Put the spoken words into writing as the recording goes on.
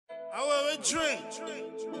I want a drink.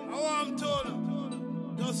 I want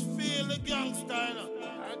to just feel the gangster, you know.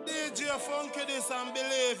 And DJ funky this and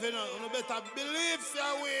believe, you know. You better believe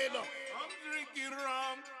your way, you know. I'm drinking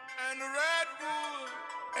rum and Red Bull.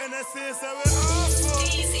 And I say, so we're awful.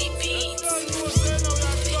 Easy beats.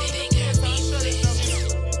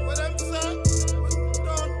 What I'm saying?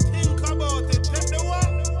 Don't think about it. Take the walk.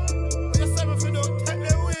 You say if you don't take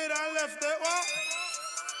the weed and left it, what?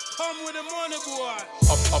 Come with the money, boy.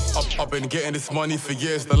 I've been getting this money for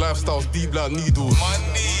years. The lifestyle's deep like needles.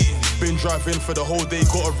 Money. Been driving for the whole day,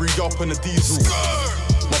 gotta re-up on the diesel.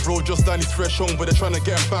 My bro just done his fresh home, but they're trying to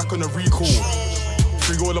get him back on the recall.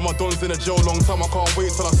 Free all of my dons in the jail, long time, I can't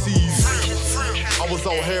wait till I see you. I was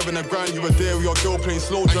out here in the grind, you were there with your girl playing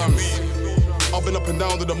slow jams. I've been up and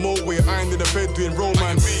down to the motorway, I ain't in the bed doing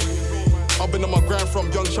romance. I've been on my grind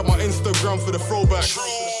from young, shut my Instagram for the throwbacks.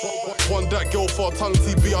 Want that girl for a tongue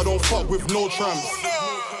TB, I don't fuck with no tramps.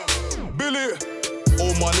 Billy,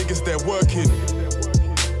 all my niggas, they're working.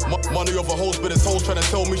 Money over hoes, but this hoes trying to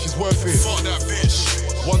tell me she's worth it. Fuck that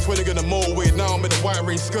bitch. 120 in the motorway, now I'm in the white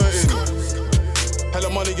range skirting. Hella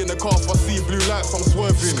money in the car, if I see blue lights, I'm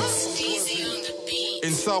swerving.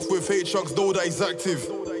 In South with H-Trucks, know that he's active.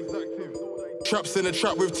 Traps in the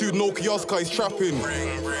trap with two Nokias, cause he's trapping.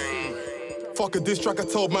 Fuck a diss track, I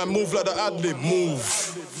tell man, move like the ad-lib, move.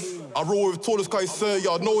 I roll with tallest guys, sir,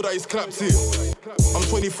 y'all know that he's clapped it. I'm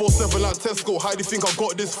 24/7 like Tesco, how do you think I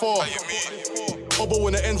got this far? But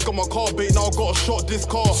when the ends got my car bait, now I got a shot this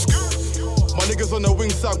car. My niggas on the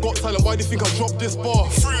wing side got talent, why do you think I dropped this bar?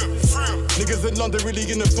 Niggas in London really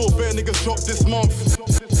in the field, bare niggas dropped this month.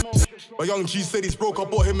 My young G said he's broke, I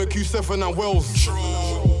bought him a Q7 and Wells.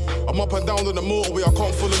 I'm up and down on the motorway, I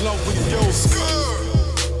can't fall in love with these girls.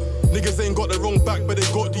 Niggas ain't got the wrong back, but they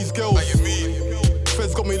got these girls.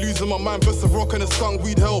 Feds got me losing my mind, best of rock and a skunk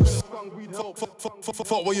weed helps.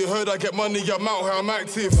 Fuck what you heard, I get money, I'm out here, I'm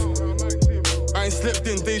active. I ain't slept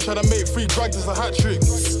in days trying to make 3 drags, it's a hat trick.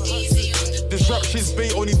 This rap shit's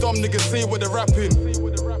bait, only dumb niggas say what they're rapping.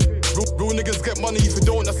 Real niggas get money, if you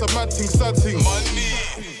don't, that's a Madting, Sadting. Money.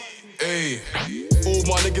 Ayy, all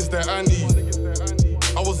my niggas, they're anti.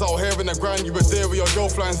 I was out here in the grind, you were there with your girl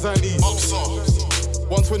flying Zandy.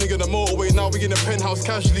 120 in the motorway, now we in the penthouse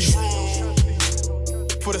casually.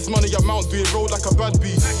 For this money I'm out doing road like a bad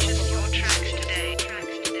beat.